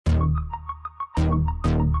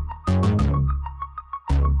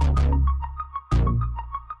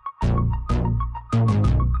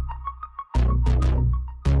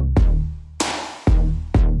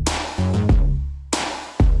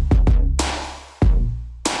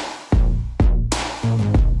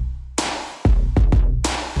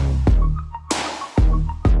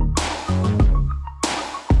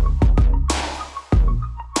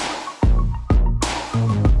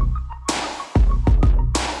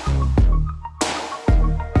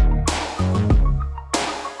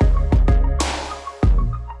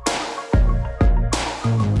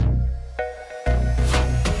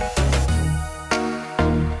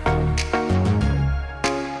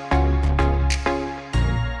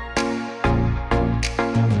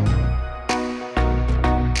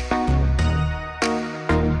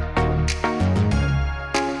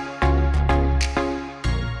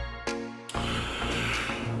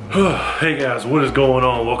Hey guys, what is going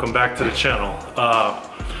on? Welcome back to the channel.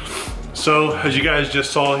 So as you guys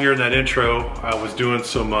just saw here in that intro, I was doing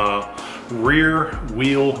some rear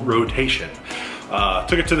wheel rotation.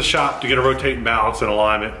 Took it to the shop to get a rotating balance and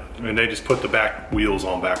alignment, and they just put the back wheels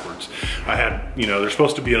on backwards. I had, they're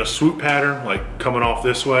supposed to be in a swoop pattern, like coming off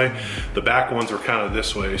this way. The back ones are kind of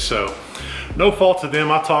this way, so no fault to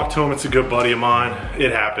them. I talked to him, it's a good buddy of mine.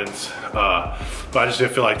 It happens, but I just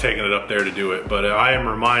didn't feel like taking it up there to do it. But I am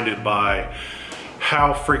reminded by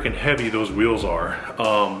how freaking heavy those wheels are.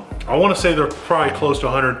 I want to say they're probably close to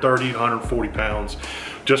 130, 140 pounds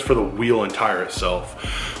just for the wheel and tire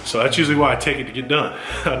itself. So that's usually why I take it to get done.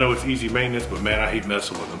 I know it's easy maintenance, but man, I hate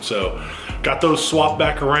messing with them. So got those swapped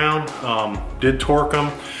back around, did torque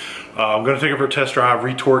them. I'm gonna take it for a test drive,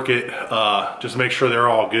 re-torque it, just to make sure they're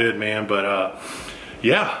all good, man. But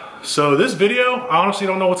yeah, so this video, I honestly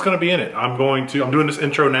don't know what's gonna be in it. I'm doing this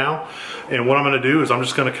intro now, and what I'm gonna do is I'm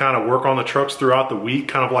just gonna kind of work on the trucks throughout the week,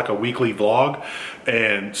 kind of like a weekly vlog,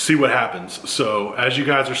 and see what happens. So as you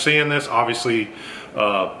guys are seeing this, obviously,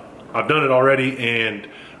 I've done it already, and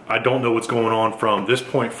I don't know what's going on from this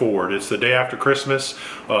point forward. It's the day after Christmas.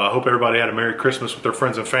 I hope everybody had a Merry Christmas with their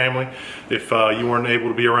friends and family. If you weren't able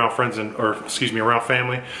to be around around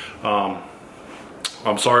family,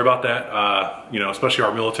 I'm sorry about that. Especially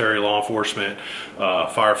our military, law enforcement,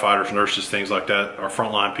 firefighters, nurses, things like that, our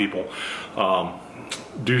frontline people,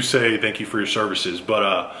 do say thank you for your services.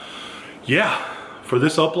 But yeah, for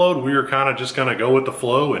this upload, we are kind of just gonna go with the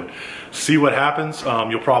flow and see what happens.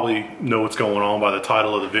 You'll probably know what's going on by the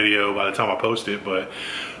title of the video by the time I post it. But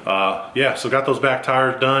yeah, so got those back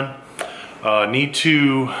tires done.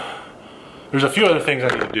 There's a few other things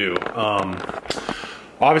I need to do.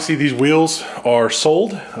 Obviously these wheels are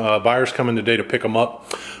sold. Buyer's coming today to pick them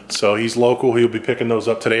up. So he's local, he'll be picking those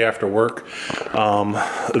up today after work.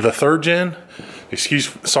 The third gen,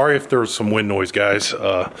 sorry if there's some wind noise, guys.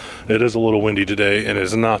 It is a little windy today and it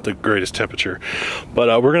is not the greatest temperature.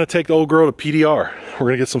 But we're gonna take the old girl to PDR. We're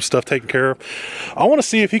gonna get some stuff taken care of. I wanna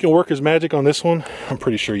see if he can work his magic on this one. I'm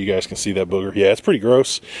pretty sure you guys can see that booger. Yeah, it's pretty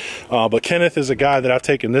gross. But Kenneth is a guy that I've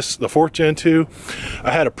taken the 4th gen to.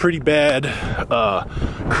 I had a pretty bad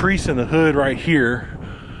crease in the hood right here.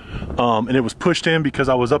 And it was pushed in because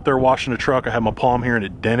I was up there washing the truck. I had my palm here and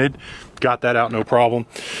it dented. Got that out, no problem.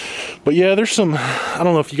 But yeah, there's some, I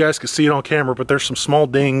don't know if you guys can see it on camera, but there's some small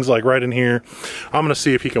dings like right in here. I'm gonna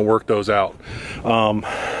see if he can work those out.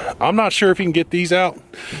 I'm not sure if he can get these out.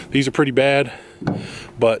 These are pretty bad,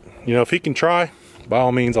 but if he can try, by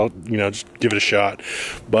all means, I'll just give it a shot.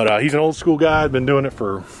 But he's an old school guy, been doing it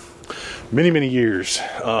for many years.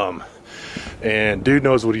 And dude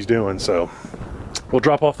knows what he's doing, so we'll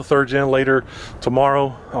drop off the 3rd gen later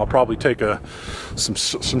tomorrow. I'll probably take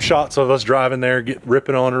some shots of us driving there,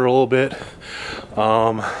 ripping on her a little bit.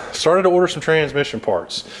 Started to order some transmission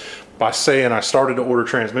parts. By saying I started to order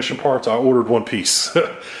transmission parts, I ordered one piece.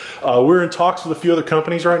 We're in talks with a few other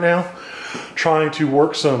companies right now, trying to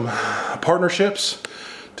work some partnerships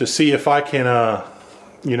to see if I can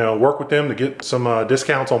work with them to get some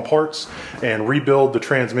discounts on parts and rebuild the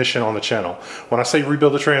transmission on the channel. When I say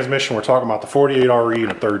rebuild the transmission, we're talking about the 48RE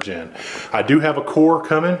and a 3rd gen. I do have a core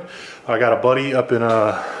coming. I got a buddy up in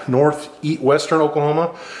northwestern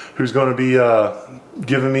Oklahoma who's going to be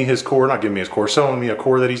selling me a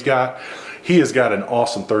core that he's got. He has got an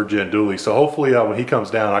awesome 3rd gen dually, so hopefully when he comes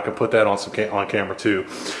down, I can put that on camera too.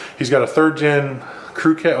 He's got a 3rd gen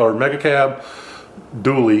crew cab or mega cab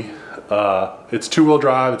dually. It's 2-wheel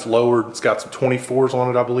drive, it's lowered, it's got some 24s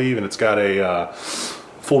on it, I believe, and it's got a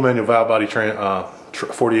full manual valve body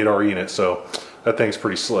 48RE in it, so that thing's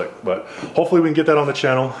pretty slick. But hopefully we can get that on the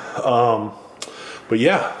channel. But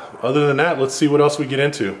yeah, other than that, let's see what else we get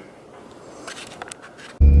into.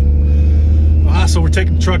 So we're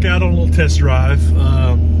taking the truck out on a little test drive.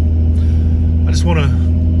 I just want to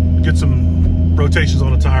get some rotations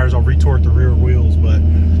on the tires. I'll re-torque the rear wheels, but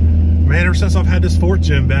man, ever since I've had this 4th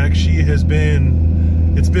gen back, it's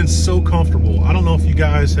been so comfortable. I don't know if you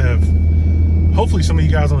guys have, hopefully some of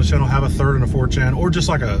you guys on the channel have a 3rd and a 4th gen, or just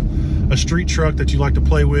like a street truck that you like to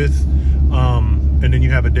play with, and then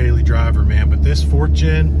you have a daily driver, man. But this 4th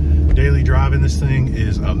gen daily driving this thing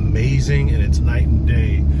is amazing, and it's night and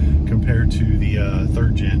day compared to the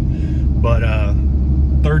 3rd gen. But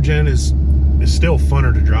 3rd gen is still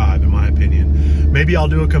funner to drive, in my opinion. Maybe I'll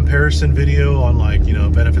do a comparison video on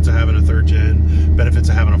benefits of having a 3rd gen, benefits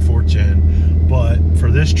of having a 4th gen. But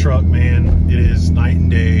for this truck, man, it is night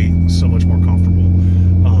and day, so much more comfortable.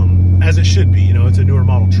 As it should be, it's a newer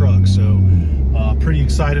model truck. So pretty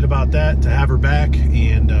excited about that, to have her back,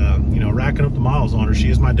 and racking up the miles on her. She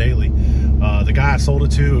is my daily. The guy I sold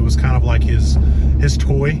it to, it was kind of like his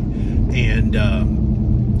toy, and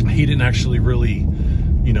he didn't actually really,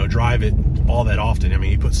 you know, drive it all that often. I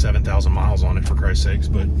mean, he put 7,000 miles on it, for Christ's sakes.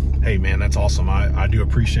 But hey, man, that's awesome. I do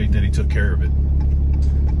appreciate that he took care of it.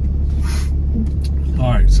 All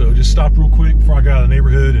right, so just stop real quick before I got out of the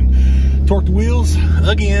neighborhood and torque the wheels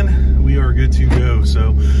again. We are good to go.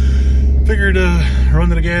 So figured run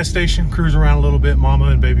to the gas station, cruise around a little bit. Mama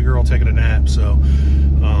and baby girl taking a nap, so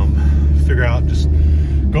figure out just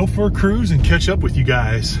go for a cruise and catch up with you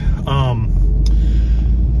guys.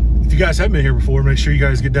 If you guys haven't been here before, make sure you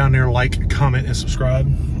guys get down there, like, comment, and subscribe.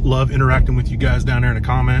 Love interacting with you guys down there in the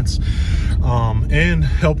comments, and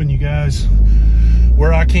helping you guys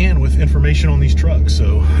where I can with information on these trucks.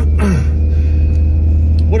 So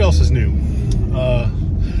what else is new?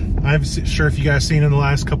 I'm sure if you guys seen in the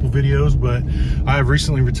last couple videos, but I have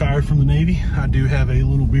recently retired from the Navy. I do have a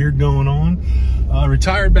little beard going on.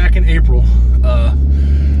 Retired back in April,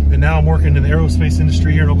 and now I'm working in the aerospace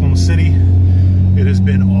industry here in Oklahoma City. It has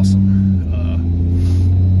been awesome.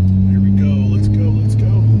 Here we go. Let's go. Let's go.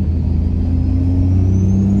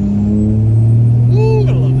 Ooh,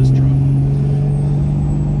 I love this truck.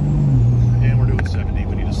 And we're doing 70.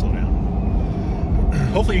 We need to slow down.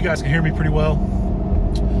 Hopefully you guys can hear me pretty well.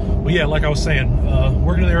 But yeah, like I was saying,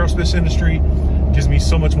 working in the aerospace industry gives me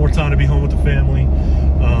so much more time to be home with the family.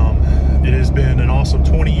 It has been an awesome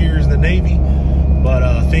 20 years in the Navy,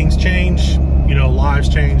 but things change, you know, lives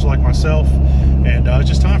change like myself, and it's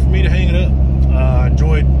just time for me to hang it up. I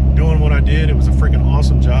enjoyed doing what I did. It was a freaking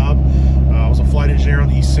awesome job. I was a flight engineer on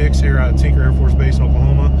the E6 here at Tinker Air Force Base in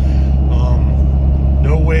Oklahoma.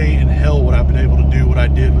 No way in hell would I have been able to do what I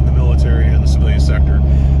did with the military and the civilian sector.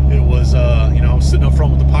 It was, you know, I was sitting up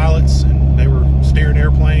front with the pilots, and they were steering the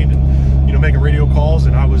airplane and, you know, making radio calls,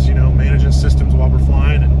 and I was, you know, managing systems while we're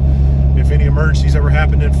flying. And if any emergencies ever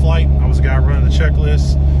happened in flight, I was the guy running the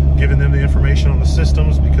checklist, giving them the information on the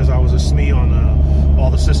systems, because I was a SME on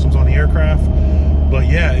all the systems on the aircraft. But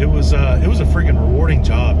yeah, it was a freaking rewarding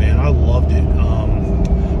job, man. I loved it.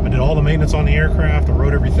 I did all the maintenance on the aircraft. I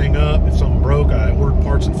wrote everything up. If something broke, I ordered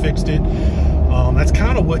parts and fixed it. That's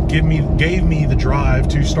kind of what gave me the drive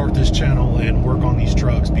to start this channel and work on these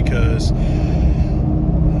trucks, because I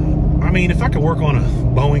mean, if I could work on a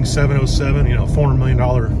Boeing 707, you know, $400 million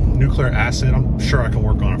nuclear asset, I'm sure I can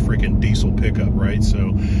work on a freaking diesel pickup, right?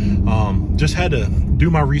 So just had to do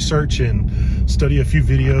my research and study a few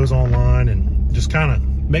videos online and just kind of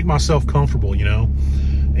make myself comfortable, you know.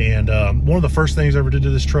 And one of the first things I ever did to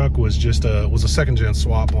this truck was just a second gen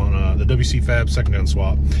swap on the WC Fab second gen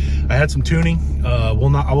swap. I had some tuning. I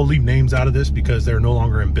will leave names out of this because they're no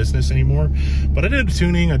longer in business anymore. But I did a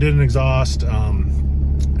tuning. I did an exhaust.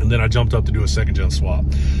 And then I jumped up to do a second gen swap.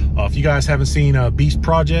 If you guys haven't seen Beast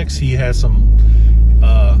Projects, he has some.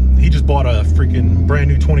 He just bought a freaking brand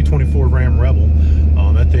new 2024 Ram Rebel.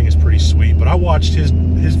 That thing is pretty sweet. But I watched his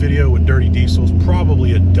video with dirty diesels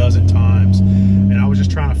probably a dozen times, and I was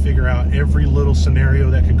just trying to figure out every little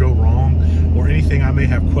scenario that could go wrong, or anything I may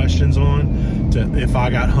have questions on, if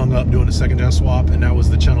I got hung up doing a second gen swap. And that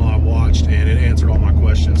was the channel I watched, and it answered all my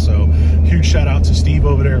questions. So huge shout out to Steve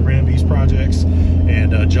over there at Ram Beast Projects,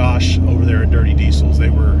 and Josh over there at Dirty Diesels.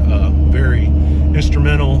 They were very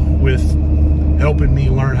instrumental with helping me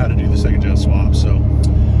learn how to do the second gen swap. So,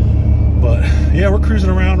 but yeah, we're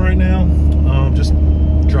cruising around right now, just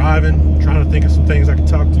driving, trying to think of some things I can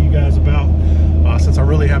talk to you guys about, since I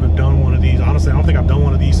really haven't done one of these. Honestly, I don't think I've done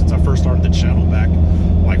one of these since I first started the channel back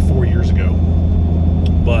like 4 years ago.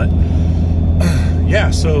 But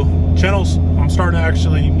yeah, so channels, I'm starting to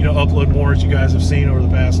actually, you know, upload more, as you guys have seen over the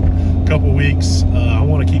past couple weeks. I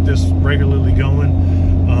want to keep this regularly going,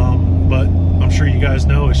 but I'm sure you guys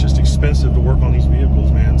know it's just expensive to work on these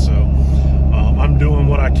vehicles, man. So I'm doing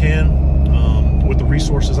what I can with the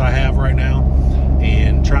resources I have right now,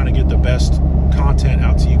 and trying to get the best content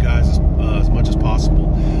out to you guys as much as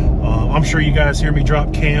possible. I'm sure you guys hear me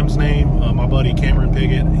drop Cam's name, my buddy Cameron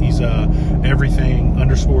Piggott. He's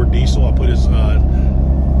everything_diesel. I'll put his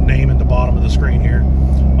name at the bottom of the screen here.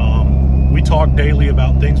 We talk daily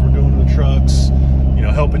about things we're doing to the trucks, you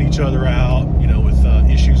know, helping each other out, you know, with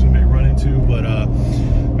issues we may run into. But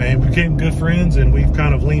man, we became good friends, and we've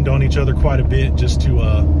kind of leaned on each other quite a bit just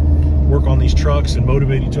to work on these trucks and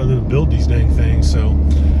motivate each other to build these dang things. So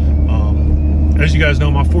as you guys know,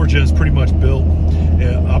 my 4Gen is pretty much built.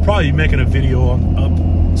 I'll probably be making a video up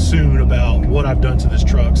soon about what I've done to this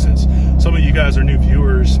truck, since some of you guys are new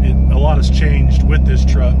viewers. A lot has changed with this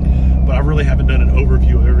truck, but I really haven't done an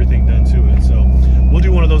overview of everything done to it. So we'll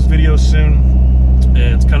do one of those videos soon, and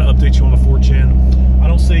it's kind of update you on the 4Gen. I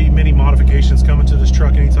don't see many modifications coming to this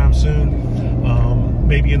truck anytime soon.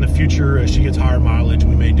 maybe in the future, as she gets higher mileage,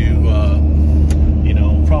 we may do, you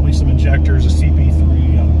know, probably some injectors, a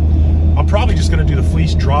CP3. I'm probably just going to do the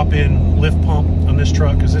fleece drop-in lift pump on this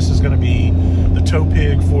truck, because this is going to be the tow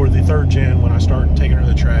pig for the 3rd gen when I start taking her to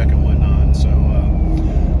the track and whatnot. So,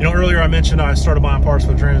 you know, earlier I mentioned I started buying parts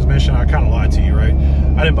for the transmission. I kind of lied to you, right?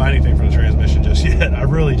 I didn't buy anything for the transmission just yet. I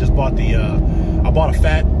really just bought the, I bought a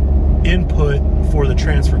fat input for the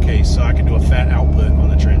transfer case so I can do a fat output on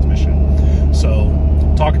the transmission. So,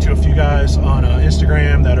 talking to a few guys on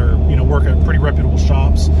Instagram that are, you know, work at pretty reputable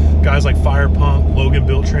shops, guys like Fire Punk, Logan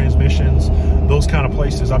Built Transmissions, those kind of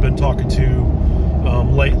places I've been talking to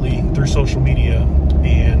lately through social media,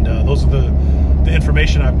 and those are the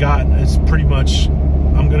information I've gotten. It's pretty much,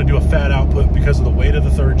 I'm going to do a fat output because of the weight of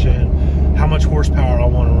the 3rd gen, how much horsepower I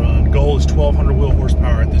want to run. Goal is 1,200 wheel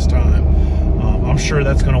horsepower at this time. I'm sure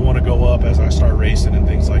that's going to want to go up as I start racing and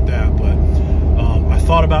things like that, but I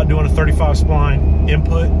thought about doing a 35 spline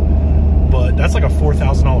input, but that's like a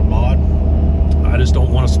 $4,000 mod. I just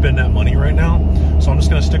don't want to spend that money right now, so I'm just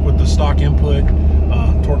going to stick with the stock input,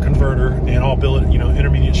 torque converter, and all billet, you know,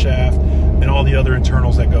 intermediate shaft, and all the other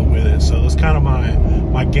internals that go with it. So that's kind of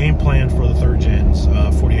my game plan for the 3rd gen's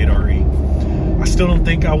 48RE. I still don't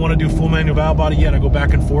think I want to do full manual valve body yet. I go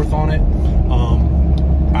back and forth on it.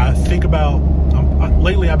 I think about,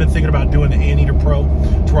 lately I've been thinking about doing the Anteater Pro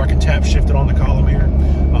to where I can tap shift it on the column here,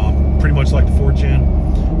 pretty much like the 4th gen,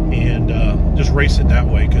 and just race it that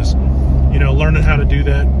way, because, you know, learning how to do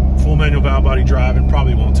that full manual valve body driving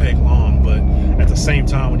probably won't take long, but at the same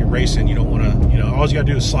time when you're racing, you don't want to, you know, all you got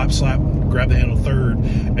to do is slap, grab the handle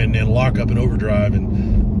 3rd, and then lock up and overdrive,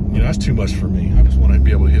 and, you know, that's too much for me. I just want to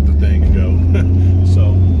be able to hit the thing and go.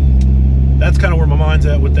 So that's kind of where my mind's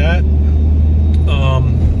at with that.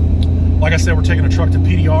 Like I said, we're taking a truck to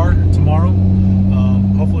PDR tomorrow.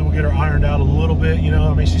 Hopefully we'll get her ironed out a little bit. You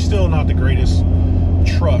know, I mean, she's still not the greatest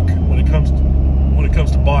truck when it comes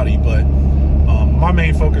to body, but my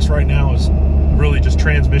main focus right now is really just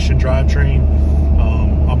transmission drivetrain.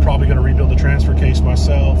 I'm probably going to rebuild the transfer case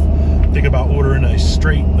myself. Think about ordering a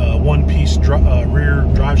straight one-piece rear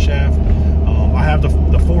drive shaft. I have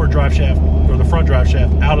the forward drive shaft, or the front drive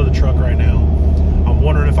shaft, out of the truck right now. I'm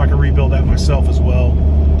wondering if I can rebuild that myself as well.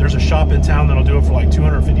 There's a shop in town that'll do it for like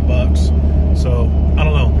 250 bucks. So I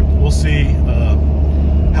don't know. We'll see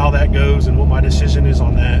how that goes and what my decision is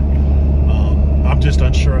on that. I'm just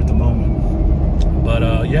unsure at the moment. But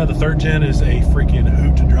yeah, the 3rd gen is a freaking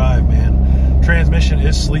hoot to drive, man. Transmission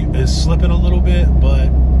is slipping a little bit, but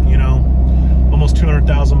you know, almost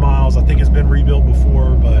 200,000 miles. I think it's been rebuilt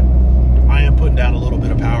before, but I am putting down a little bit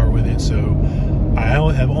of power with it. So I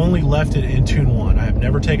have only left it in Tune 1. I have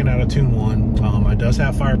never taken out a Tune 1. It does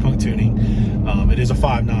have Fire Punk tuning. It is a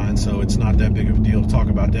 5.9, so it's not that big of a deal to talk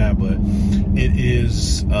about that, but it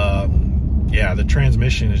is, yeah, the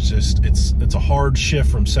transmission is just, it's a hard shift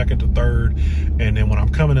from 2nd to 3rd, and then when I'm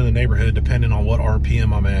coming in the neighborhood, depending on what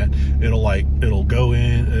RPM I'm at, it'll go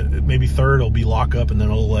in, maybe 3rd, it'll be lock up, and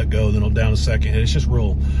then it'll let go, then it'll down to 2nd, and it's just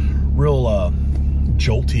real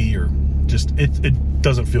jolty, or just, it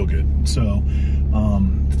doesn't feel good. So,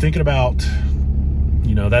 thinking about,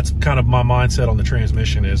 you know, that's kind of my mindset on the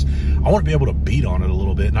transmission is I want to be able to beat on it a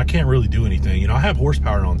little bit, and I can't really do anything. You know, I have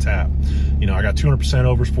horsepower on tap. You know, I got 200%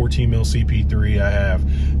 overs, 14 mil CP3. I have,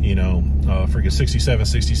 you know, freaking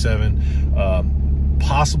 67,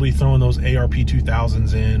 possibly throwing those ARP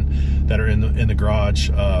 2000s in that are in the garage.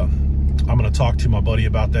 I'm going to talk to my buddy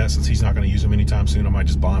about that, since he's not going to use them anytime soon. I might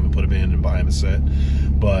just buy him and put him in and buy him a set.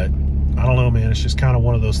 But I don't know, man. It's just kind of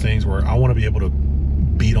one of those things where I want to be able to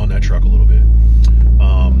beat on that truck a little bit.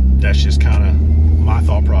 That's just kind of my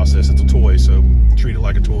thought process. It's a toy, so treat it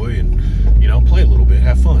like a toy and, you know, play a little bit,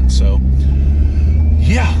 have fun. So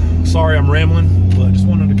yeah, sorry I'm rambling, but just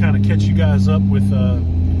wanted to kind of catch you guys up with,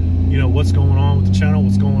 you know, what's going on with the channel,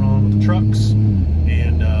 what's going on with the trucks,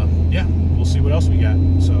 and yeah, we'll see what else we got.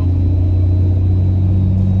 So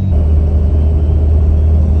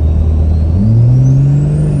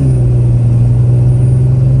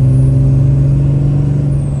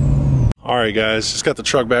Alright guys, just got the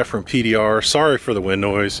truck back from PDR. Sorry for the wind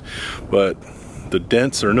noise, but the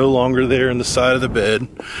dents are no longer there in the side of the bed.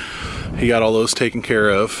 He got all those taken care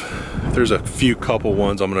of. There's a few couple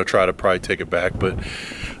ones I'm going to try to probably take it back, but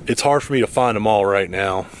it's hard for me to find them all right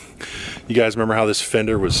now. You guys remember how this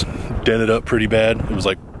fender was dented up pretty bad? It was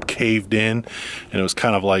like caved in, and it was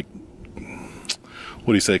kind of like, what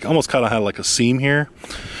do you say, almost kind of had like a seam here.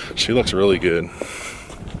 She looks really good.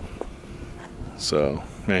 So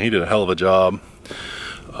man, he did a hell of a job.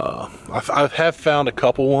 I have found a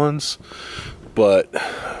couple ones, but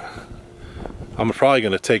I'm probably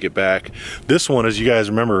gonna take it back. This one, as you guys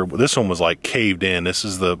remember, this one was like caved in. This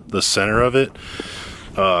is the center of it.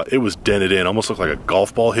 It was dented in, almost looked like a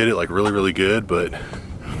golf ball hit it like really, really good, but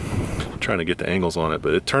I'm trying to get the angles on it,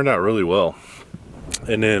 but it turned out really well.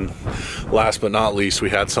 And then last but not least, we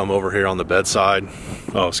had some over here on the bedside.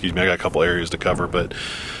 Oh, excuse me, I got a couple areas to cover, but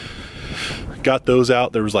got those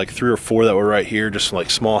out. There was like 3 or 4 that were right here, just like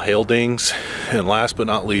small hail dings. And last but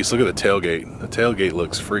not least, look at the tailgate. The tailgate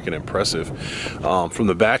looks freaking impressive. From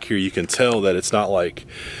the back here, you can tell that it's not like,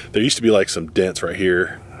 there used to be like some dents right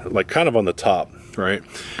here, like kind of on the top, right?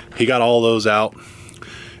 He got all those out.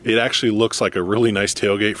 It actually looks like a really nice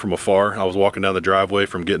tailgate from afar. I was walking down the driveway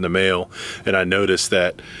from getting the mail, and I noticed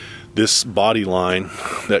that this body line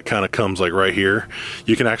that kind of comes like right here,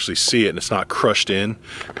 you can actually see it, and it's not crushed in,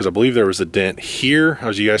 because I believe there was a dent here,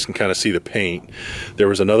 as you guys can kind of see the paint. There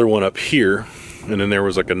was another one up here, and then there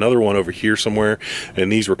was like another one over here somewhere,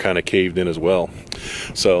 and these were kind of caved in as well.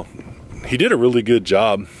 So he did a really good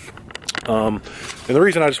job. And the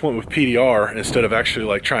reason I just went with PDR instead of actually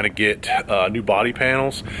like trying to get new body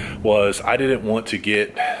panels was I didn't want to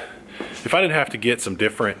get, if I didn't have to get some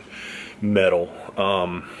different metal,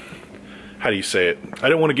 how do you say it? I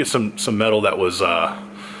didn't want to get some metal that was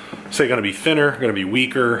say going to be thinner, going to be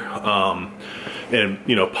weaker, and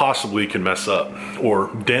you know, possibly can mess up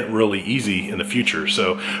or dent really easy in the future.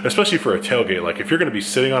 So especially for a tailgate, like if you're going to be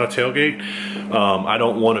sitting on a tailgate, I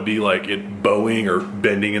don't want to be like it bowing or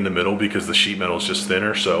bending in the middle because the sheet metal is just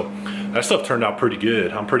thinner. So that stuff turned out pretty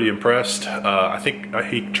good. I'm pretty impressed. I think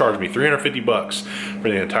he charged me 350 bucks for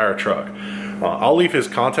the entire truck. I'll leave his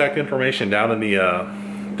contact information down in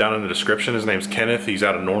the description. His name's Kenneth. He's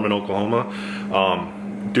out of Norman, Oklahoma.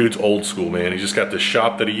 Dude's old school, man. He's just got this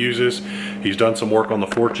shop that he uses. He's done some work on the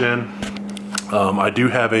 4th gen. I do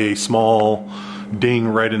have a small ding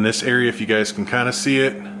right in this area, if you guys can kind of see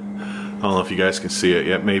it. I don't know if you guys can see it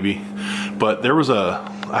yet, maybe. But there was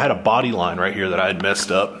I had a body line right here that I had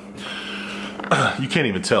messed up. You can't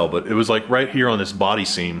even tell, but it was like right here on this body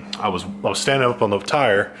seam. I was standing up on the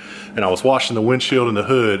tire, and I was washing the windshield and the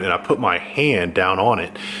hood, and I put my hand down on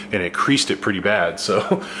it, and it creased it pretty bad.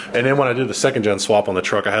 So, and then when I did the 2nd gen swap on the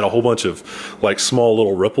truck, I had a whole bunch of like small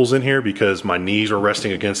little ripples in here because my knees were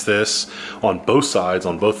resting against this on both sides,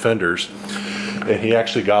 on both fenders. And he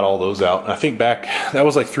actually got all those out. And I think back, that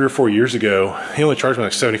was like 3 or 4 years ago. He only charged me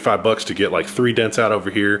like 75 bucks to get like 3 dents out over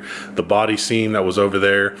here, the body seam that was over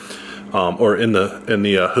there, or in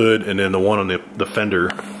the hood, and then the one on the fender,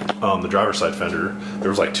 the driver's side fender, there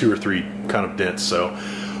was like 2 or 3 kind of dents. So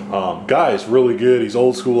guy's really good. He's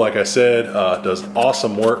old school, like I said, does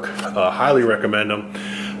awesome work. Highly recommend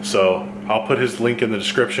him. So I'll put his link in the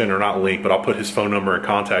description, or not link, but I'll put his phone number and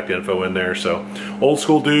contact info in there. So old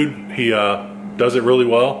school dude, he does it really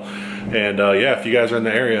well. And yeah, if you guys are in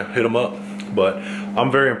the area, hit him up. But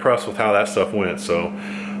I'm very impressed with how that stuff went. So,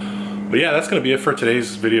 but yeah, that's gonna be it for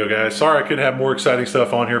today's video, guys. Sorry I couldn't have more exciting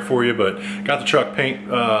stuff on here for you, but got the truck paint,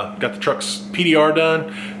 got the truck's PDR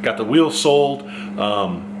done, got the wheels sold,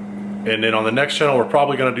 and then on the next channel, we're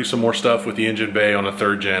probably gonna do some more stuff with the engine bay on the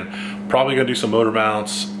 3rd gen. Probably gonna do some motor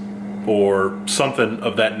mounts or something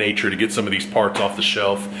of that nature to get some of these parts off the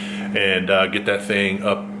shelf and get that thing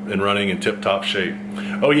up and running in tip-top shape.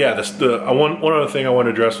 Oh yeah, one other thing I want to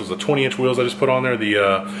address was the 20-inch wheels I just put on there,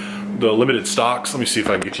 the limited stocks. Let me see if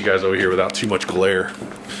I can get you guys over here without too much glare.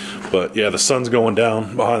 But yeah, the sun's going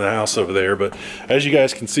down behind the house over there, but as you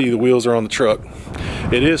guys can see, the wheels are on the truck.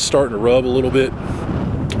 It is starting to rub a little bit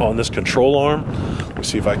on this control arm. Let me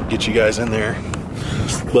see if I can get you guys in there.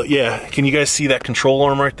 But yeah, can you guys see that control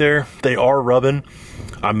arm right there? They are rubbing.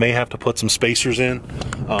 I may have to put some spacers in.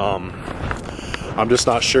 I'm just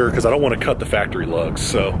not sure because I don't want to cut the factory lugs.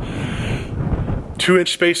 So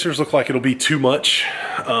 2-inch spacers look like it'll be too much.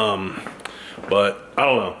 But I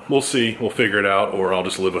don't know. We'll see. We'll figure it out, or I'll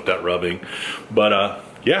just live with that rubbing. But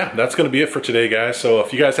yeah, that's going to be it for today, guys. So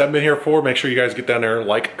if you guys haven't been here before, make sure you guys get down there,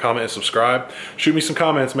 like, comment, and subscribe. Shoot me some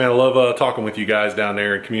comments, man. I love talking with you guys down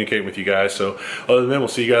there and communicating with you guys. So other than that, we'll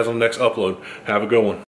see you guys on the next upload. Have a good one.